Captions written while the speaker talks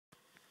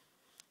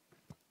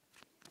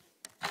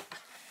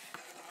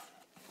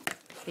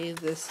Hey,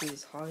 this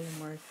is Javi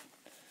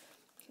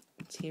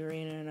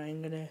Martiarena, and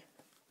I'm gonna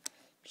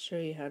show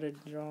you how to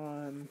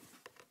draw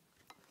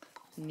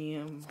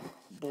Nium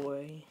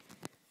Boy.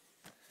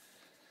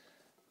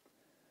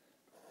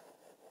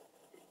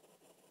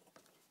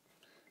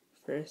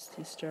 First,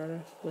 you start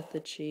off with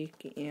the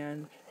cheek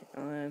and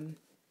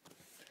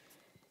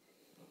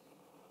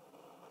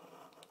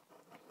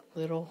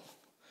little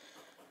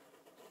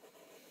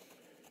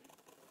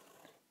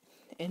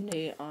and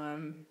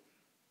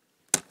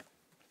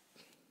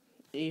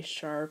a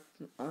sharp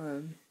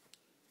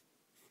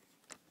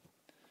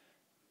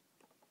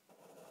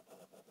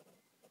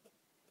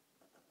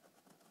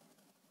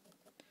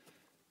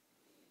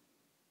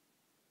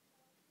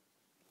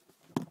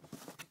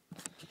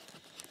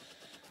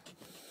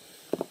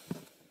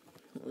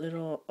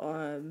little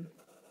a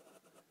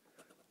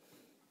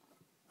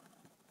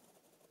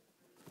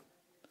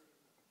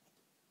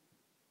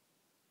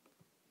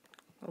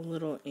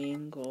little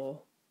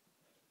angle.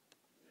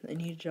 Then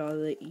you draw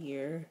the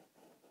ear.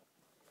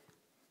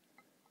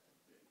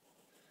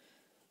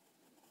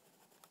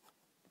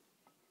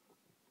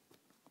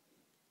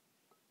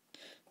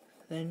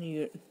 Then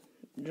you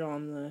draw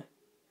the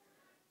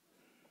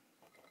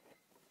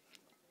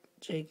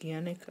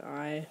gigantic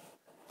eye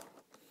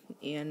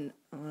and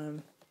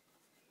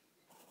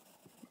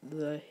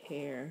the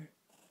hair.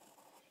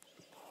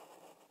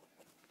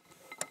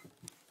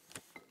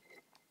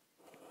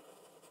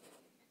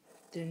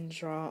 Then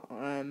draw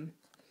a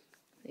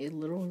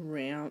little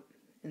ramp,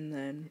 and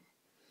then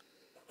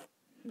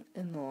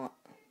in the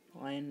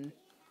line,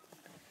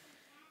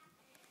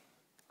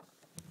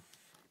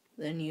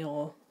 then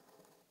you'll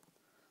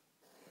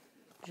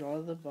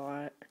draw the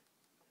body,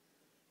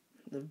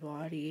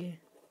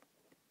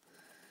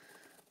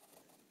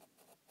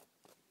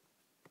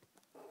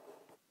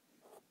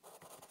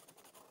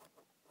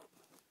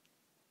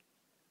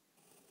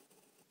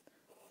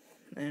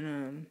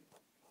 and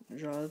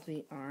draw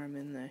the arm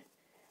and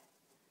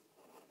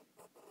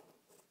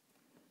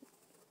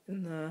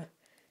the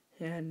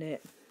hand.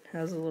 It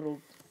has a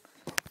little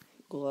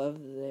glove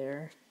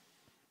there.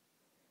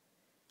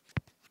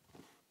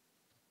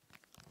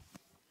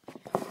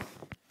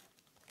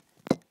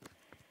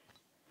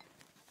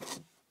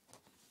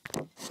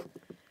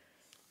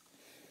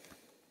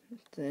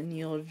 Then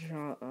you'll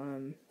draw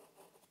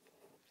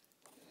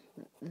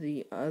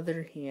the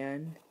other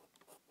hand.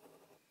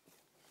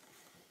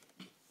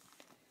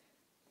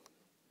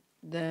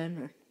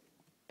 Then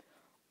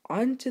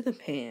onto the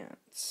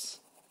pants.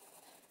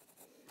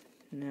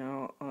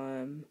 Now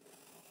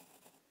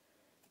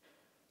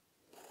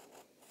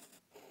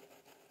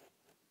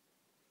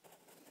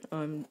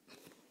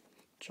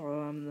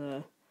draw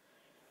the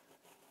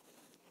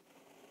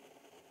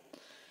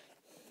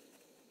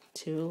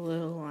two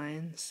little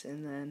lines,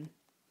 and then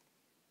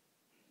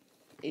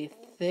a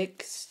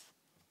thick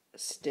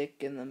stick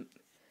in the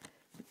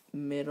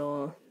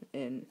middle,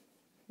 and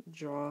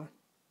draw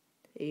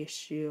a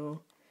shoe.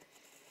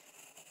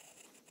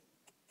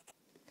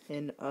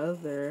 And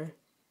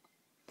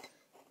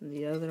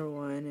the other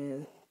one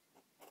is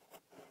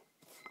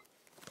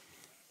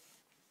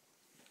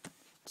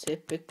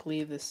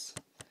typically this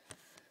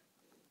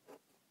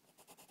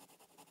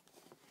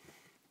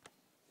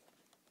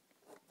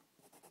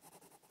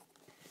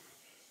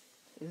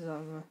is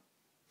on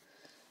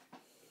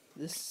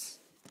the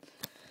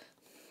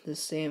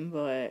same,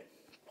 but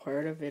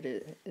part of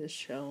it is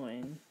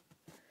showing.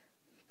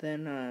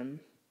 Then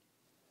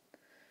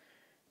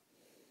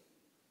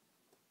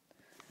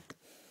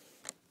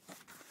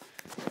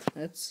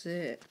that's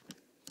it.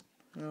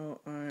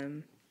 Well,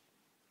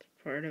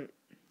 part of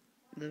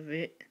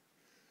the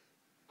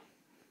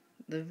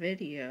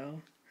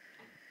video.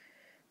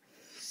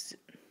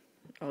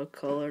 I'll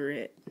color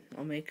it.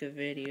 I'll make a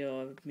video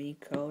of me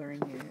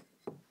coloring it.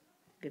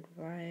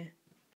 Goodbye.